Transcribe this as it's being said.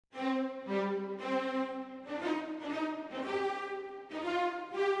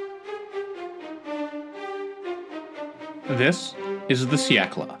This is the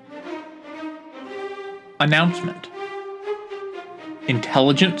Siècle. Announcement.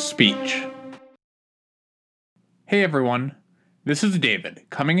 Intelligent speech. Hey everyone, this is David,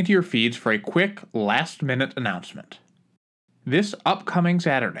 coming into your feeds for a quick, last-minute announcement. This upcoming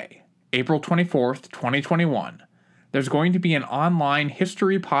Saturday, April 24th, 2021, there's going to be an online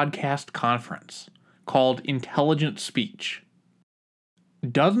history podcast conference called Intelligent Speech.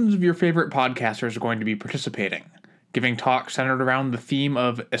 Dozens of your favorite podcasters are going to be participating, giving talks centered around the theme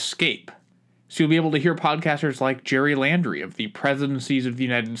of escape. So you'll be able to hear podcasters like Jerry Landry of the Presidencies of the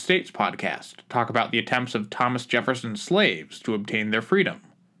United States podcast talk about the attempts of Thomas Jefferson's slaves to obtain their freedom.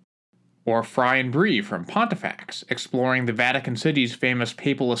 Or Fry and Bree from Pontifex, exploring the Vatican City's famous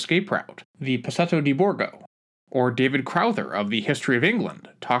papal escape route, the Passetto di Borgo. Or David Crowther of the History of England,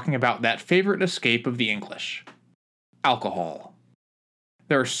 talking about that favorite escape of the English: alcohol.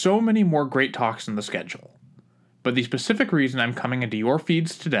 There are so many more great talks in the schedule, but the specific reason I'm coming into your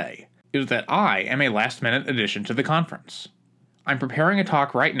feeds today is that I am a last-minute addition to the conference. I'm preparing a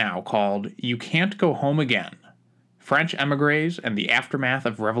talk right now called You Can't Go Home Again: French Emigres and the Aftermath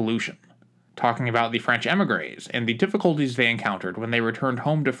of Revolution, talking about the French emigres and the difficulties they encountered when they returned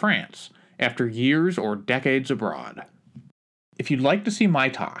home to France after years or decades abroad. If you'd like to see my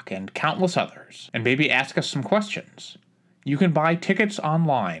talk and countless others, and maybe ask us some questions, you can buy tickets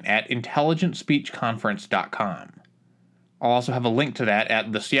online at intelligentspeechconference.com. I'll also have a link to that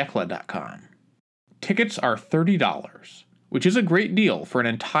at thesiècle.com. Tickets are $30, which is a great deal for an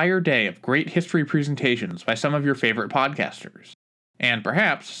entire day of great history presentations by some of your favorite podcasters, and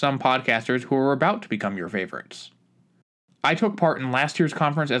perhaps some podcasters who are about to become your favorites. I took part in last year's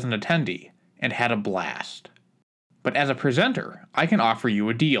conference as an attendee and had a blast. But as a presenter, I can offer you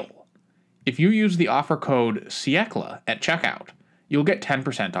a deal. If you use the offer code SIECLE at checkout, you'll get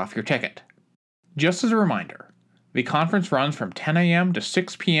 10% off your ticket. Just as a reminder, the conference runs from 10 a.m. to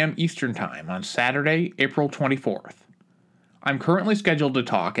 6 p.m. Eastern Time on Saturday, April 24th. I'm currently scheduled to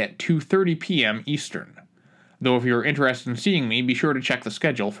talk at 2:30 p.m. Eastern, though if you're interested in seeing me, be sure to check the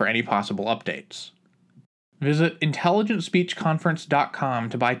schedule for any possible updates. Visit intelligentspeechconference.com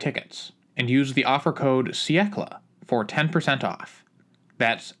to buy tickets, and use the offer code SIECLE for 10% off.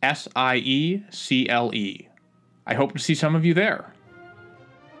 That's SIECLE. I hope to see some of you there.